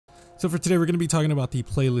So for today, we're going to be talking about the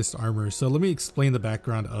playlist armor. So let me explain the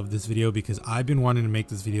background of this video because I've been wanting to make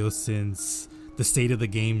this video since the state of the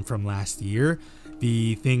game from last year.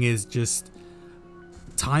 The thing is just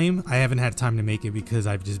time. I haven't had time to make it because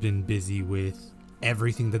I've just been busy with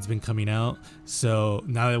everything that's been coming out. So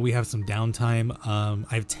now that we have some downtime,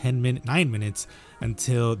 I have 9 minutes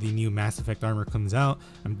until the new Mass Effect armor comes out.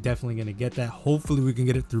 I'm definitely going to get that. Hopefully we can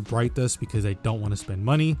get it through Bright Dust because I don't want to spend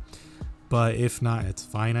money. But if not, it's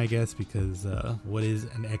fine, I guess, because what is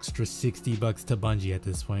an extra $60 to Bungie at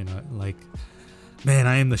this point? Like, man,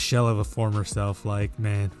 I am the shell of a former self. Like,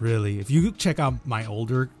 man, really. If you check out my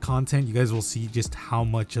older content, you guys will see just how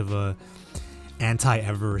much of a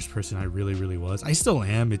anti-Eververse person I really was. I still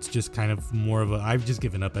am. It's just kind of more of a, I've just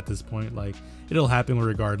given up at this point. Like, it'll happen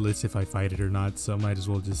regardless if I fight it or not. So I might as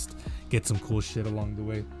well just get some cool shit along the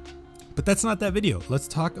way. But that's not that video. Let's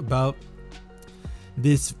talk about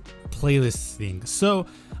this playlist thing. So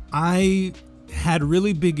I had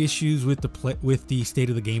really big issues with the state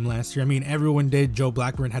of the game last year. I mean, everyone did. Joe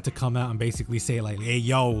Blackburn had to come out and basically say like, hey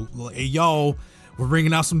yo, we're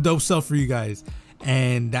bringing out some dope stuff for you guys,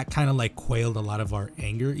 and that kind of like quailed a lot of our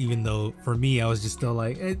anger, even though for me I was just still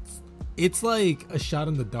like, it's like a shot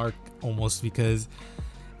in the dark almost, because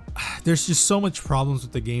there's just so much problems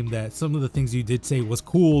with the game that some of the things you did say was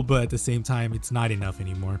cool, but at the same time it's not enough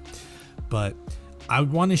anymore. But I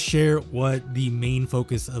would want to share what the main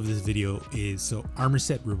focus of this video is. So armor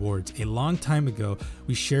set rewards. A long time ago,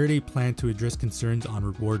 we shared a plan to address concerns on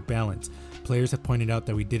reward balance. Players have pointed out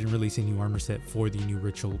that we didn't release a new armor set for the new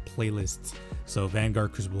ritual playlists. So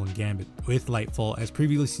Vanguard, Crucible, and Gambit with Lightfall, as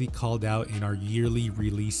previously called out in our yearly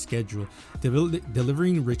release schedule.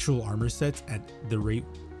 Delivering ritual armor sets at the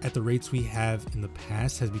rates we have in the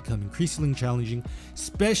past has become increasingly challenging,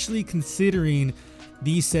 especially considering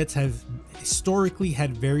these sets have historically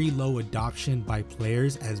had very low adoption by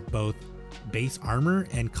players as both base armor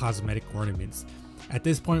and cosmetic ornaments. At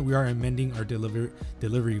this point, we are amending our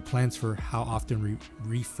delivery plans for how often we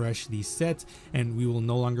refresh these sets, and we will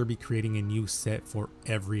no longer be creating a new set for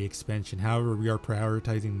every expansion. However, we are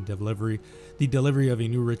prioritizing the delivery of a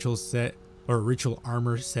new ritual set or ritual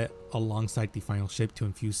armor set alongside the final shape to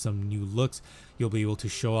infuse some new looks you'll be able to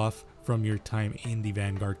show off from your time in the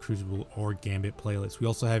Vanguard, Crucible, or Gambit playlist. We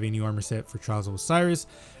also have a new armor set for Trials of Osiris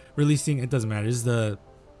releasing. It doesn't matter. It's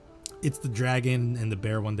the dragon and the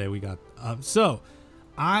bear one that we got. So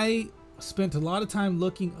I spent a lot of time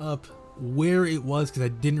looking up where it was because I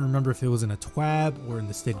didn't remember if it was in a TWAB or in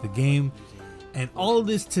the state of the game. And all of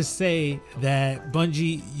this to say that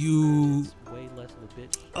Bungie,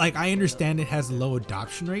 I understand it has low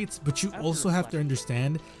adoption rates, but you also have to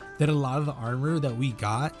understand that a lot of the armor that we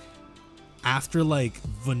got after like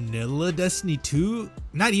vanilla Destiny 2,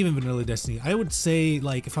 not even vanilla Destiny, I would say,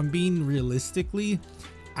 like, if I'm being realistically,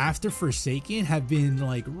 after Forsaken have been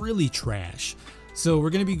like really trash. So we're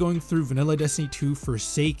going to be going through vanilla Destiny 2,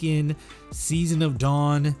 Forsaken, Season of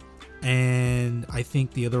Dawn, and I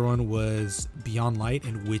think the other one was Beyond Light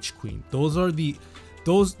and Witch Queen.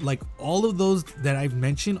 All of those that I've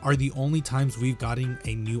mentioned are the only times we've gotten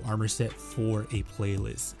a new armor set for a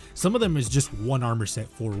playlist. Some of them is just one armor set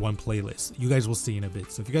for one playlist. You guys will see in a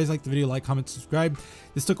bit. So if you guys like the video, like, comment, subscribe.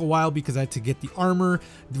 This took a while because I had to get the armor.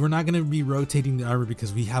 We're not going to be rotating the armor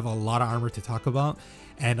because we have a lot of armor to talk about,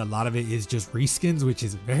 and a lot of it is just reskins, which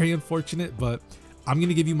is very unfortunate, but I'm going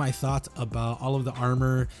to give you my thoughts about all of the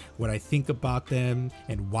armor, what I think about them,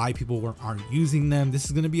 and why people aren't using them. This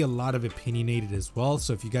is going to be a lot of opinionated as well.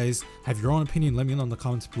 So if you guys have your own opinion, let me know in the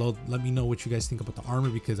comments below. Let me know what you guys think about the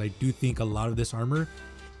armor, because I do think a lot of this armor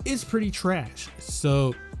is pretty trash.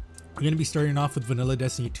 So we're going to be starting off with vanilla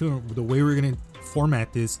Destiny 2. And the way we're going to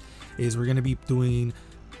format this is we're going to be doing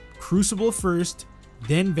Crucible first,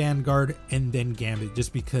 then Vanguard, and then Gambit,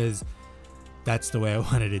 just because that's the way I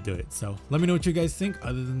wanted to do it. So let me know what you guys think.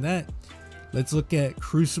 Other than that, let's look at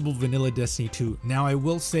Crucible vanilla Destiny 2. Now, I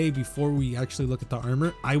will say before we actually look at the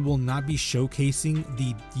armor, I will not be showcasing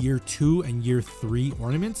the year 2 and year 3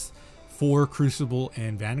 ornaments for Crucible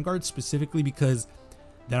and Vanguard, specifically because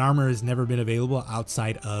that armor has never been available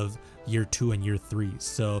outside of year 2 and year 3.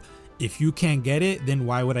 So if you can't get it, then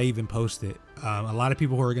why would I even post it? A lot of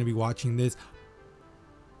people who are going to be watching this,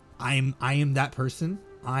 I am that person.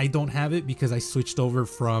 I don't have it because I switched over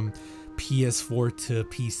from PS4 to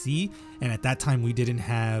PC, and at that time we didn't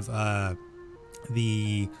have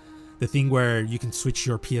the thing where you can switch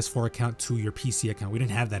your PS4 account to your PC account. We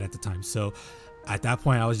didn't have that at the time. So at that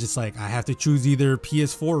point I was just like, I have to choose either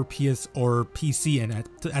PS4 or PC, and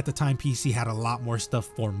at the time PC had a lot more stuff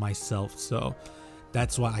for myself. So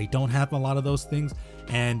that's why I don't have a lot of those things,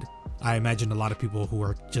 and I imagine a lot of people who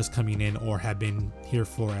are just coming in or have been here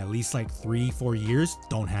for at least like 3-4 years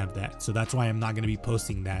don't have that. So that's why I'm not going to be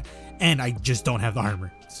posting that, and I just don't have the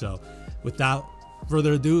armor. So without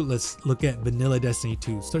further ado, let's look at vanilla Destiny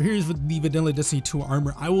 2. So here's the vanilla Destiny 2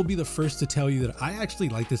 armor. I will be the first to tell you that I actually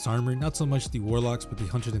like this armor, not so much the warlocks, but the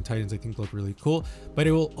hunters and titans I think look really cool. But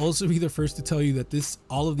I will also be the first to tell you that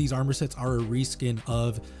all of these armor sets are a reskin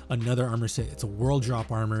of another armor set. It's a world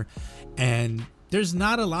drop armor, and there's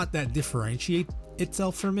not a lot that differentiate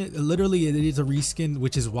itself from it. Literally it is a reskin,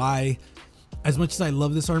 which is why, as much as I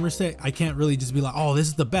love this armor set, I can't really just be like, oh, this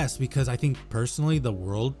is the best, because I think personally the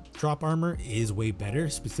world drop armor is way better,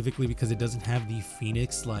 specifically because it doesn't have the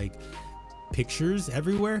phoenix like pictures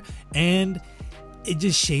everywhere, and it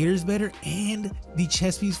just shaders better, and the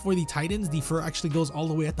chest piece for the titans, the fur actually goes all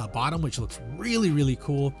the way at the bottom, which looks really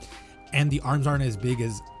cool, and the arms aren't as big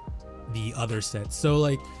as the other sets. So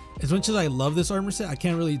like, as much as I love this armor set, I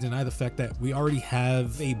can't really deny the fact that we already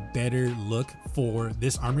have a better look for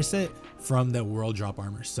this armor set from the world drop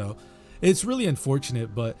armor. So it's really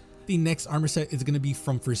unfortunate, but the next armor set is going to be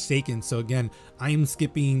from Forsaken. So again, I'm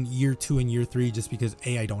skipping year 2 and year 3 just because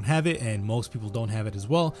I don't have it, and most people don't have it as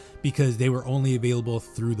well, because they were only available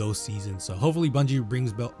through those seasons. So hopefully Bungie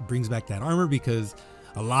brings back that armor, because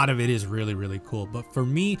a lot of it is really cool. But for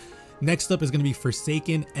me, next up is going to be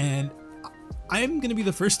Forsaken, and I'm gonna be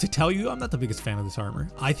the first to tell you I'm not the biggest fan of this armor.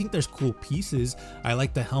 I think there's cool pieces. I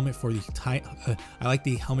like the helmet for the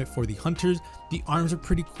hunters. The arms are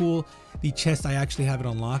pretty cool. The chest, I actually have it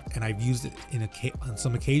unlocked, and I've used it on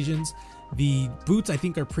some occasions. The boots I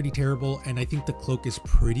think are pretty terrible, and I think the cloak is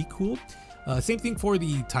pretty cool. Same thing for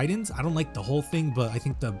the titans. I don't like the whole thing, but I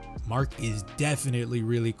think the mark is definitely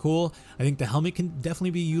really cool. I think the helmet can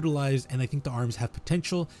definitely be utilized, and I think the arms have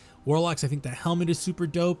potential. Warlocks, I think that helmet is super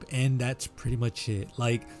dope, and that's pretty much it.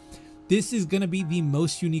 Like, this is gonna be the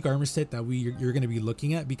most unique armor set that you're gonna be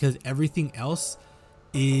looking at, because everything else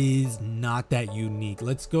is not that unique.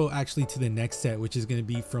 Let's go actually to the next set, which is gonna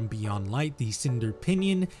be from Beyond Light, the Cinder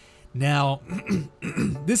Pinion. Now,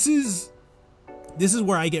 this is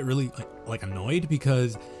where I get really like annoyed,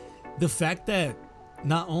 because the fact that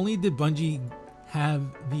not only did Bungie have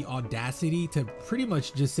the audacity to pretty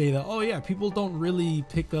much just say that, oh yeah, people don't really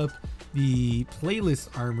pick up the playlist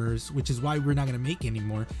armors, which is why we're not going to make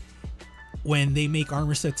anymore, when they make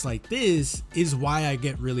armor sets like this, is why I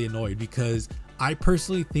get really annoyed, because I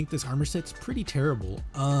personally think this armor set's pretty terrible.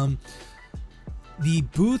 The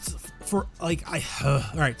boots for like, all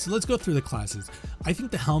right, so let's go through the classes. I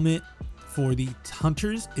think the helmet for the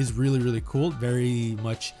hunters is really cool, very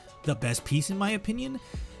much the best piece in my opinion.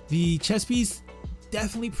 The chest piece,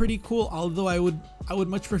 definitely pretty cool, although I would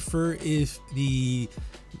much prefer if the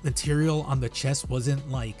material on the chest wasn't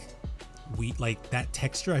like that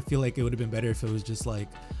texture. I feel like it would have been better if it was just like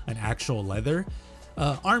an actual leather.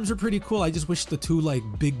 Arms are pretty cool. I just wish the 2 like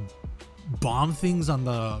big bomb things on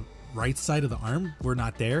the right side of the arm were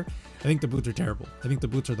not there. I think the boots are terrible. I think the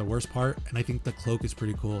boots are the worst part, and I think the cloak is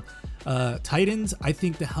pretty cool. Titans, I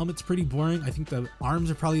think the helmet's pretty boring. I think the arms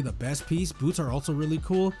are probably the best piece. Boots are also really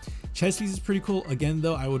cool. Chest piece is pretty cool. Again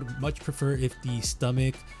though, I would much prefer if the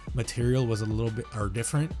stomach material was a little bit or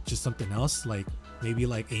different, just something else, like maybe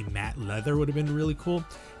like a matte leather would have been really cool.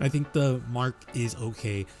 And I think the mark is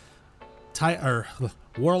okay.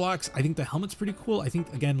 Warlocks, I think the helmet's pretty cool. I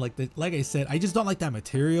think, again, like I said, I just don't like that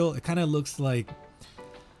material. It kind of looks like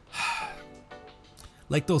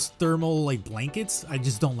those thermal like blankets. I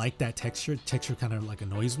just don't like that texture. Texture kind of like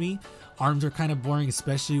annoys me. Arms are kind of boring,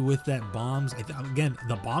 especially with that bombs. Again,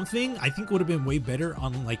 the bomb thing I think would have been way better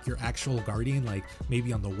on like your actual guardian, like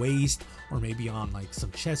maybe on the waist, or maybe on like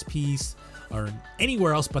some chest piece, or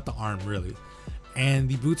anywhere else but the arm, really. And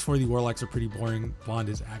the boots for the warlocks are pretty boring. Bond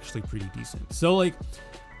is actually pretty decent. So like,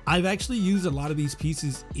 I've actually used a lot of these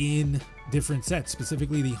pieces in different sets,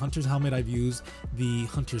 specifically the hunter's helmet I've used, the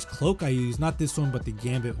hunter's cloak I used, not this one but the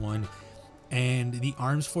Gambit one, and the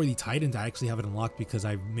arms for the titans I actually have it unlocked because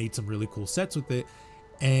I've made some really cool sets with it,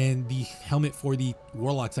 and the helmet for the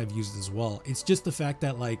warlocks I've used as well. It's just the fact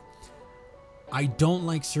that like, I don't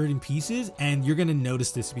like certain pieces, and you're gonna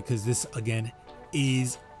notice this because this again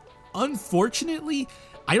is, unfortunately,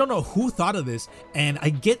 I don't know who thought of this, and I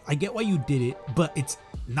get why you did it, but it's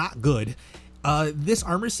not good. This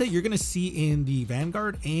armor set you're gonna see in the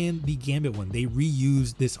Vanguard and the Gambit one, they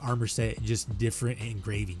reused this armor set, just different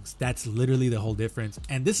engravings. That's literally the whole difference.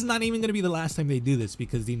 And this is not even gonna be the last time they do this,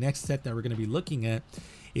 because the next set that we're gonna be looking at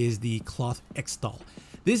is the Cloth Extol.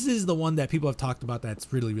 This is the one that people have talked about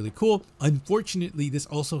that's really cool. Unfortunately, this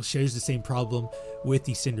also shares the same problem with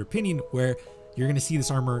the Cinder Pinion, where you're gonna see this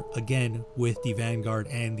armor again with the Vanguard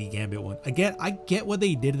and the Gambit one. Again, I get what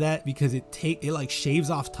they did that, because it like shaves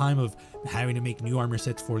off time of having to make new armor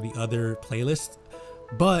sets for the other playlists,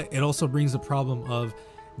 but it also brings the problem of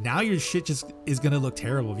now your shit just is gonna look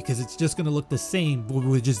terrible, because it's just gonna look the same but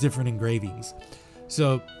with just different engravings.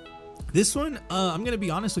 So this one, I'm gonna be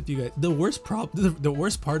honest with you guys, the worst part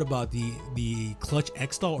about the Clutch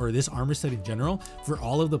X doll, or this armor set in general, for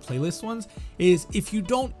all of the playlist ones, is if you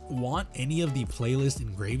don't want any of the playlist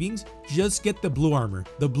engravings, just get the blue armor.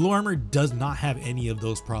 The blue armor does not have any of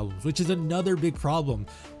those problems, which is another big problem.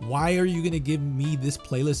 Why are you gonna give me this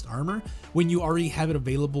playlist armor when you already have it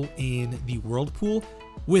available in the Whirlpool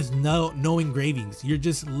with no engravings? You're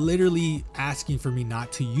just literally asking for me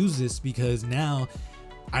not to use this, because now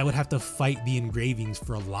I would have to fight the engravings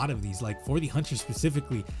for a lot of these. Like for the Hunter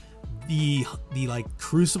specifically, the like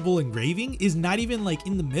Crucible engraving is not even like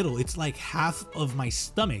in the middle, it's like half of my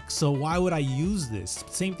stomach. So why would I use this?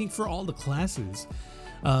 Same thing for all the classes.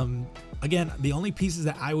 Again, the only pieces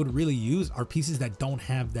that I would really use are pieces that don't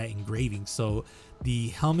have that engraving. So the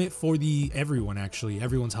helmet for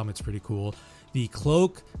everyone's helmet's pretty cool. The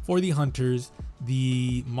cloak for the Hunters,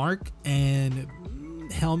 the mark and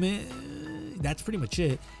helmet, that's pretty much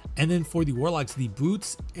it. And then for the Warlocks, the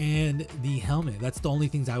boots and the helmet. That's the only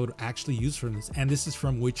things I would actually use from this. And this is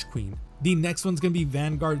from Witch Queen. The next one's going to be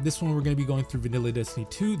Vanguard. This one we're going to be going through Vanilla Destiny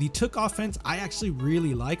 2. The Took offense I actually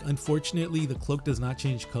really like. Unfortunately, the cloak does not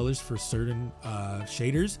change colors for certain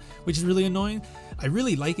shaders, which is really annoying. I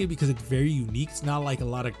really like it because it's very unique. It's not like a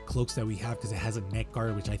lot of cloaks that we have, because it has a neck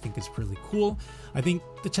guard, which I think is really cool. I think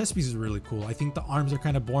the chest piece is really cool. I think the arms are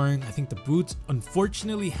kind of boring. I think the boots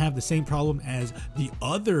unfortunately have the same problem as the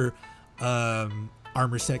other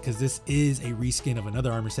armor set, because this is a reskin of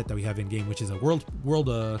another armor set that we have in game, which is a world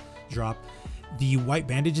drop. The white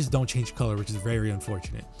bandages don't change color, which is very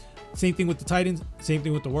unfortunate. Same thing with the Titans, same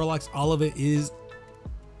thing with the Warlocks. All of it is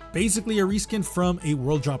basically a reskin from a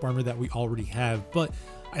world drop armor that we already have. But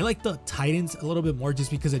I like the Titans a little bit more,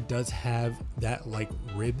 just because it does have that like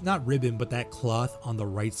not ribbon, but that cloth on the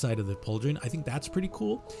right side of the pauldron. I think that's pretty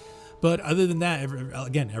cool. But other than that,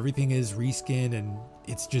 again, everything is reskin, and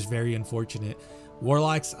it's just very unfortunate.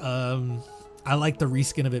 Warlocks, I like the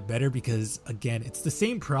reskin of it better, because again, it's the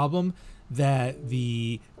same problem that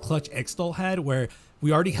the Clutch X doll had, where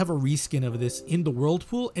we already have a reskin of this in the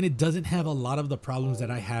Whirlpool, and it doesn't have a lot of the problems that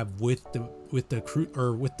I have with the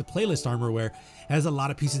playlist armor, where it has a lot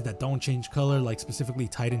of pieces that don't change color. Like specifically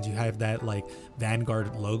Titans, you have that like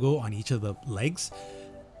Vanguard logo on each of the legs.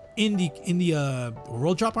 In the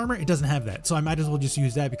world drop armor, it doesn't have that, so I might as well just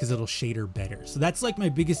use that because it'll shader better. So that's like my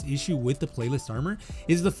biggest issue with the playlist armor,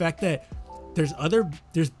 is the fact that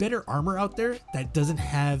there's better armor out there that doesn't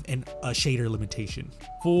have a shader limitation.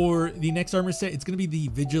 For the next armor set, it's going to be the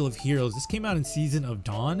Vigil of Heroes. This came out in Season of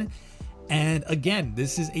Dawn, and again,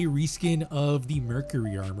 this is a reskin of the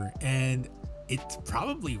Mercury armor, and it's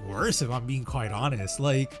probably worse, if I'm being quite honest.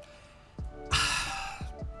 Like,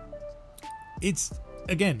 it's,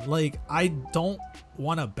 again, like, I don't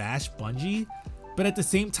want to bash Bungie, but at the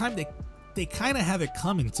same time, they kind of have it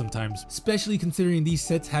coming sometimes, especially considering these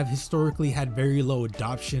sets have historically had very low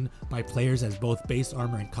adoption by players as both base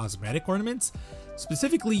armor and cosmetic ornaments.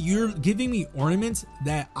 Specifically, you're giving me ornaments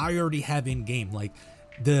that I already have in game, like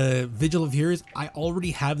the Vigil of Heroes. I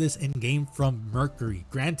already have this in game from Mercury.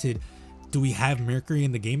 Granted, do we have Mercury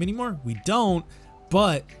in the game anymore? We don't,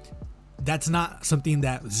 but that's not something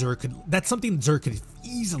that Xur could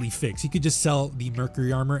easily fix. He could just sell the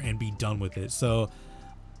Mercury armor and be done with it. So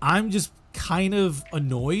I'm just kind of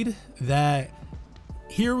annoyed that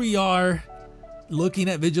here we are looking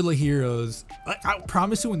at Vigil of Heroes. I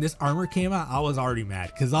promise you, when this armor came out, I was already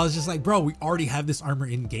mad, because I was just like, bro, we already have this armor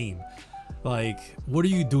in game. Like, what are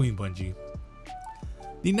you doing, Bungie?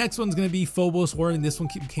 The next one's going to be Phobos War, and this one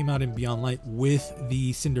came out in Beyond Light with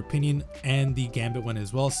the Cinder Pinion and the Gambit one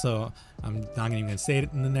as well, so I'm not even going to say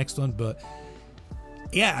it in the next one. But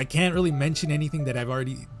yeah, I can't really mention anything that I've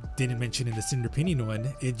already didn't mention in the Cinder Pinion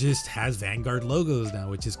one. It just has Vanguard logos now,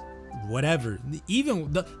 which is whatever.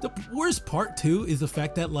 Even the worst part too is the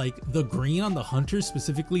fact that like the green on the Hunter,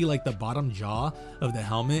 specifically like the bottom jaw of the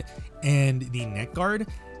helmet and the neck guard,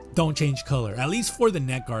 don't change color, at least for the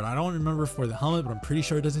neck guard. I don't remember for the helmet, but I'm pretty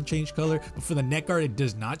sure it doesn't change color. But for the neck guard, it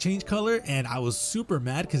does not change color, and I was super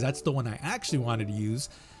mad because that's the one I actually wanted to use.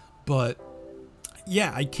 But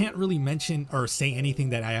yeah, I can't really mention or say anything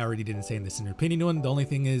that I already didn't say in the Cinder Pinion one. The only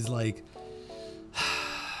thing is like,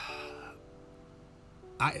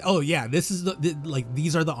 oh yeah, this is like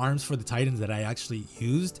these are the arms for the Titans that I actually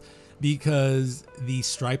used, because the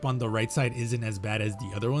stripe on the right side isn't as bad as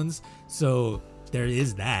the other ones. So there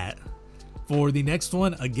is that. For the next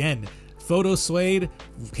one, again, photo suede,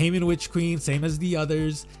 came in Witch Queen, same as the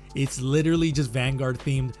others. It's literally just Vanguard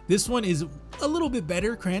themed. This one is a little bit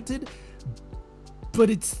better, granted, but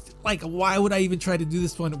it's like, why would I even try to do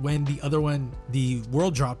this one when the other one, the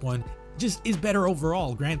world drop one, just is better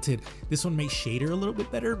overall? Granted, this one may shader a little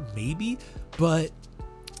bit better, maybe, but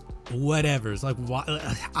whatever. It's like, why?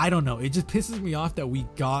 I don't know. It just pisses me off that we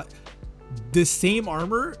got the same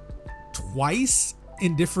armor twice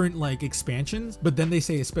in different like expansions, but then they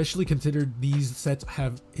say, especially considered these sets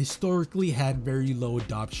have historically had very low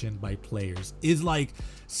adoption by players, is like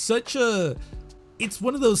such a, it's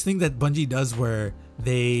one of those things that Bungie does where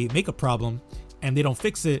they make a problem and they don't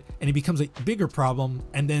fix it and it becomes a bigger problem,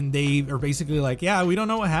 and then they are basically like, yeah, we don't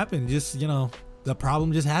know what happened, just, you know, the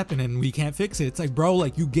problem just happened and we can't fix it. It's like, bro,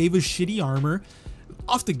 like, you gave us shitty armor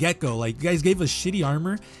off the get-go. Like, you guys gave us shitty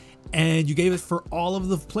armor and you gave it for all of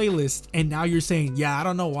the playlists, and now you're saying, yeah, I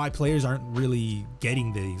don't know why players aren't really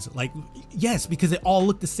getting these. Like, yes, because they all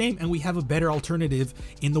look the same and we have a better alternative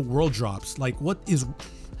in the world drops. Like, what is...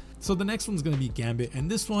 So the next one's going to be Gambit, and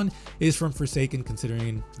this one is from Forsaken,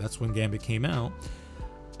 considering that's when Gambit came out.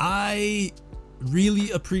 I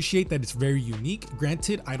really appreciate that it's very unique.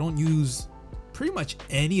 Granted, I don't use pretty much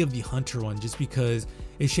any of the Hunter one just because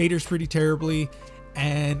it shaders pretty terribly,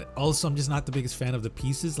 and also I'm just not the biggest fan of the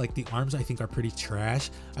pieces. Like, the arms I think are pretty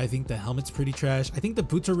trash. I think the helmet's pretty trash. I think the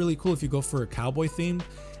boots are really cool if you go for a cowboy theme,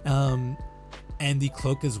 and the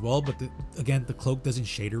cloak as well, but again, the cloak doesn't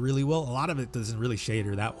shader really well. A lot of it doesn't really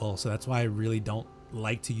shader that well, so that's why I really don't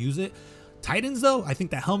like to use it. Titans though, I think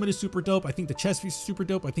the helmet is super dope. I think the chest piece is super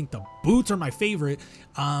dope. I think the boots are my favorite.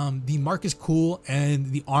 The mark is cool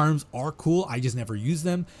and the arms are cool. I just never use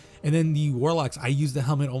them. And then the warlocks, I use the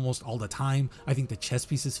helmet almost all the time. I think the chest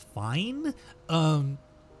piece is fine.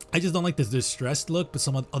 I just don't like this distressed look, but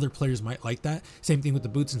some other players might like that. Same thing with the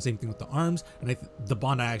boots and same thing with the arms. And the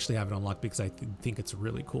bond, I actually have it unlocked because I think it's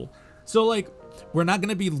really cool. So like, we're not going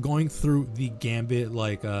to be going through the Gambit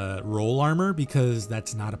like roll armor because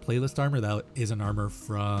that's not a playlist armor. That is an armor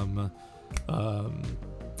from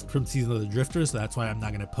Season of the Drifters. So that's why I'm not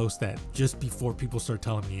going to post that just before people start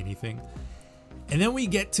telling me anything. And then we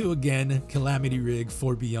get to, again, Calamity Rig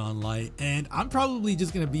for Beyond Light. And I'm probably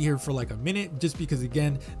just going to be here for like a minute just because,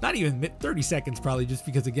 again, not even 30 seconds probably, just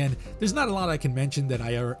because, again, there's not a lot I can mention that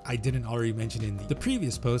I didn't already mention in the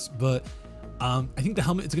previous post. But I think the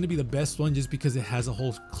helmet is going to be the best one just because it has a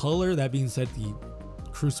whole color. That being said, the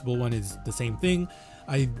Crucible one is the same thing.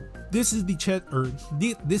 This is the chest, or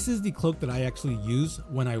this is the cloak that I actually use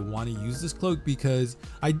when I want to use this cloak, because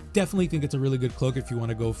I definitely think it's a really good cloak if you want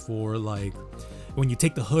to go for like, when you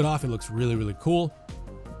take the hood off, it looks really, really cool.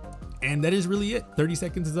 And that is really it. 30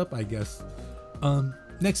 seconds is up, I guess.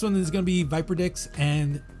 Next one is going to be Viper Dicks,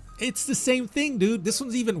 and it's the same thing, dude. This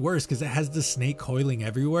one's even worse because it has the snake coiling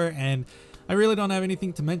everywhere, and I really don't have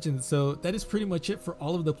anything to mention. So that is pretty much it for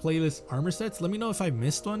all of the playlist armor sets. Let me know if I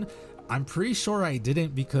missed one. I'm pretty sure I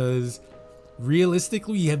didn't, because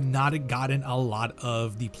realistically, we have not gotten a lot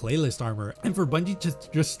of the playlist armor. And for Bungie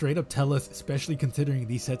just straight up tell us, especially considering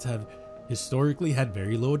these sets have historically had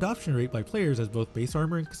very low adoption rate by players as both base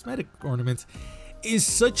armor and cosmetic ornaments, is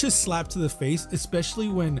such a slap to the face, especially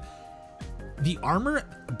when the armor,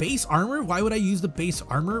 base armor, why would I use the base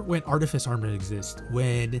armor when artifice armor exists,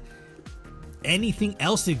 when anything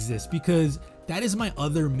else exists? Because that is my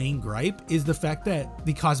other main gripe, is the fact that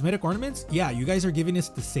the cosmetic ornaments, yeah, you guys are giving us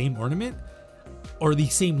the same ornament or the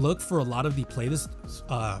same look for a lot of the playlist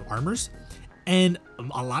armors, and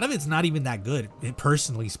a lot of it's not even that good,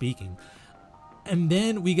 personally speaking. And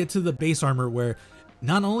then we get to the base armor, where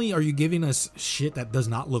not only are you giving us shit that does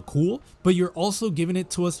not look cool, but you're also giving it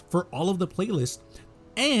to us for all of the playlists.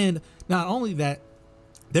 And not only that,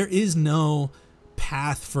 there is no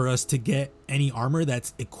path for us to get any armor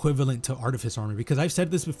that's equivalent to artifice armor, because I've said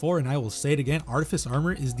this before and I will say it again, artifice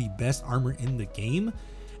armor is the best armor in the game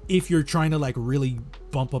if you're trying to like really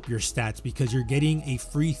bump up your stats, because you're getting a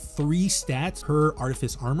free 3 stats per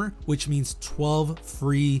artifice armor, which means 12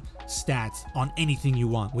 free stats on anything you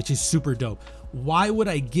want, which is super dope. Why would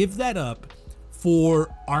I give that up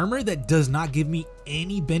for armor that does not give me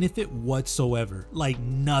any benefit whatsoever? Like,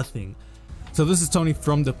 nothing. So this is Tony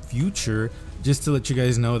from the future, just to let you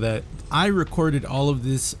guys know that I recorded all of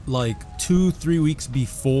this like 2-3 weeks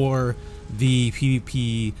before the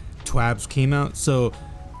PvP TWABs came out. So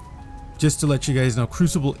just to let you guys know,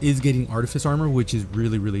 Crucible is getting artifice armor, which is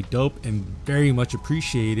really, really dope and very much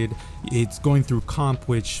appreciated. It's going through comp,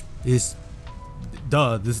 which is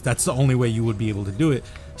that's the only way you would be able to do it.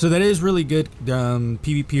 So that is really good.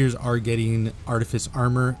 PvPers are getting Artifice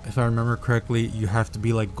Armor. If I remember correctly, you have to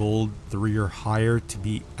be like gold 3 or higher to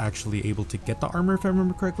be actually able to get the armor, if I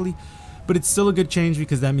remember correctly. But it's still a good change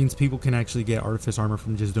because that means people can actually get Artifice Armor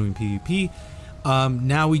from just doing PvP.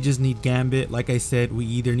 Now we just need Gambit. Like I said, we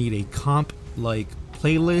either need a comp like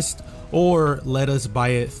playlist, or let us buy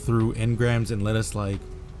it through engrams and let us like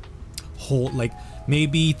hold like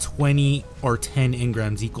maybe 20 or 10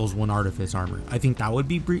 engrams equals 1 Artifice Armor. I think that would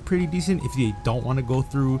be pretty decent. If you don't want to go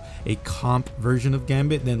through a comp version of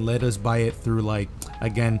Gambit, then let us buy it through like,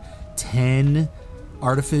 again, 10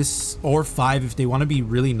 Artifice or 5 if they want to be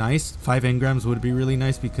really nice. 5 engrams would be really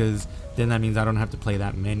nice because then that means I don't have to play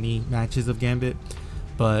that many matches of Gambit.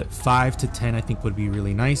 But 5 to 10 I think would be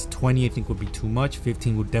really nice. 20 I think would be too much.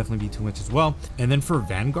 15 would definitely be too much as well. And then for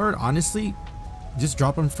Vanguard, honestly, just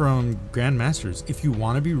drop them from Grandmasters. If you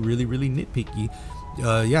want to be really nitpicky,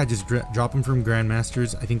 yeah, just drop them from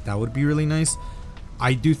Grandmasters. I think that would be really nice.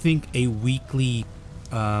 I do think a weekly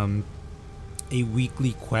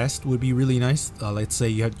quest would be really nice. Let's say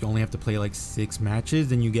you only have to play like 6 matches,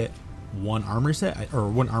 then you get 1 armor set or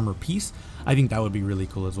 1 armor piece. I think that would be really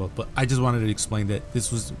cool as well. But I just wanted to explain that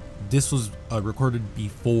this was recorded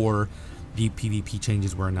before the PvP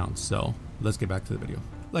changes were announced. So let's get back to the video.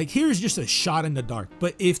 Like, here's just a shot in the dark,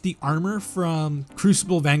 but if the armor from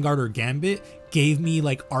Crucible, Vanguard, or Gambit gave me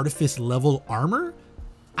like Artifice level armor,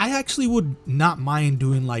 I actually would not mind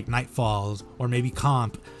doing like Nightfalls or maybe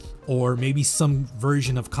comp, or maybe some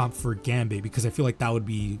version of comp for Gambit, because I feel like that would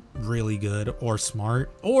be really good or smart,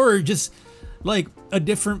 or just like a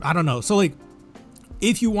different, I don't know. So like,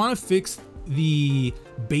 if you want to fix the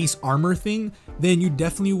base armor thing, then you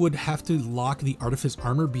definitely would have to lock the Artifice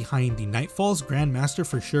Armor behind the Nightfalls Grandmaster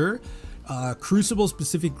for sure, Crucible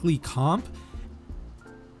specifically comp,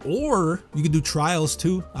 or you could do Trials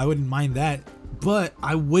too. I wouldn't mind that, but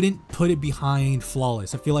I wouldn't put it behind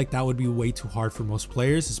Flawless. I feel like that would be way too hard for most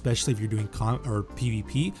players, especially if you're doing comp or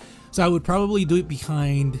PvP. So I would probably do it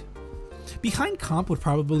behind comp would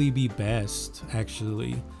probably be best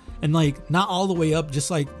actually. And like, not all the way up,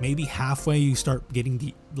 just like maybe halfway you start getting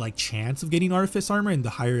the like chance of getting Artifice Armor, and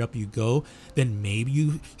the higher up you go, then maybe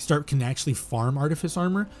you can actually farm Artifice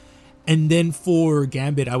Armor. And then for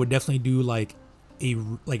Gambit, I would definitely do like a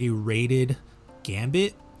rated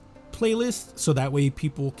Gambit playlist, so that way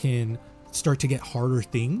people can start to get harder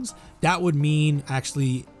things. That would mean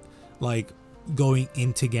actually like going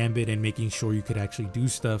into Gambit and making sure you could actually do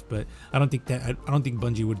stuff, but I don't think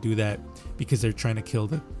Bungie would do that because they're trying to kill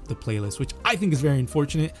the playlist, which I think is very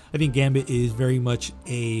unfortunate. I think Gambit is very much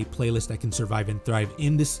a playlist that can survive and thrive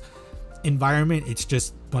in this environment. It's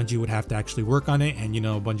just Bungie would have to actually work on it, and you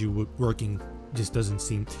know, Bungie working just doesn't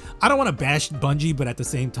seem, I don't want to bash Bungie, but at the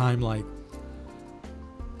same time, like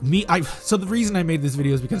so the reason I made this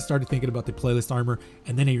video is because I started thinking about the playlist armor,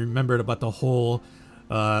 and then I remembered about the whole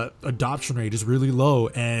adoption rate is really low,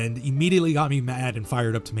 and immediately got me mad and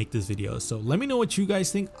fired up to make this video. So let me know what you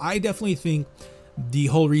guys think. I definitely think the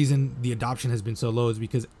whole reason the adoption has been so low is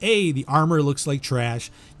because A, the armor looks like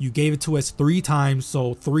trash. You gave it to us 3 times,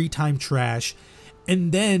 so 3-time trash.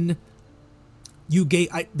 And then you gave,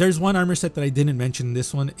 there's one armor set that I didn't mention.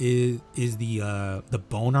 This one is the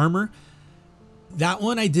bone armor. That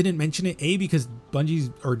one I didn't mention it, A, because Bungie's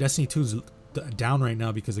or Destiny 2 is down right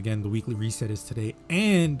now because again the weekly reset is today,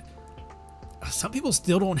 and some people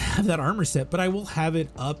still don't have that armor set, but I will have it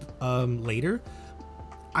up later.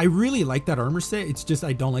 I really like that armor set. It's just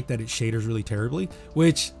I don't like that it shaders really terribly,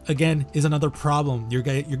 which again is another problem. You're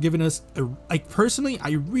giving us like, personally I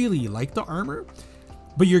really like the armor,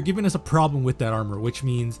 but you're giving us a problem with that armor, which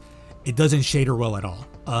means it doesn't shader well at all.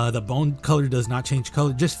 The bone color does not change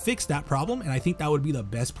color. Just fix that problem, and I think that would be the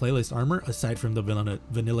best playlist armor aside from the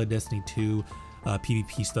vanilla Destiny 2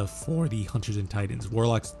 PvP stuff for the Hunters and Titans.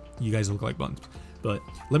 Warlocks, you guys look like buns. But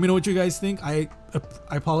let me know what you guys think. I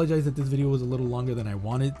apologize that this video was a little longer than I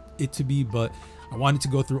wanted it to be, but I wanted to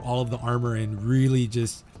go through all of the armor and really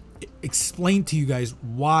just explain to you guys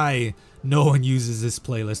why no one uses this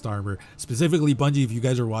playlist armor. Specifically Bungie, if you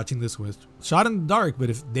guys are watching this with Shot in the Dark,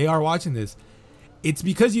 but if they are watching this, it's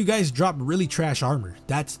because you guys drop really trash armor.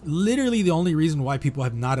 That's literally the only reason why people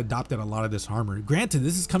have not adopted a lot of this armor. Granted,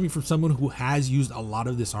 this is coming from someone who has used a lot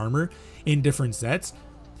of this armor in different sets.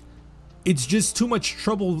 It's just too much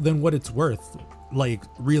trouble than what it's worth, like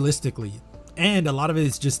realistically. And a lot of it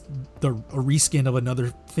is just a reskin of another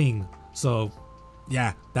thing. So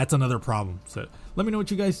yeah, that's another problem. So let me know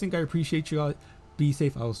what you guys think. I appreciate you all. Be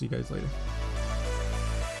safe. I will see you guys later.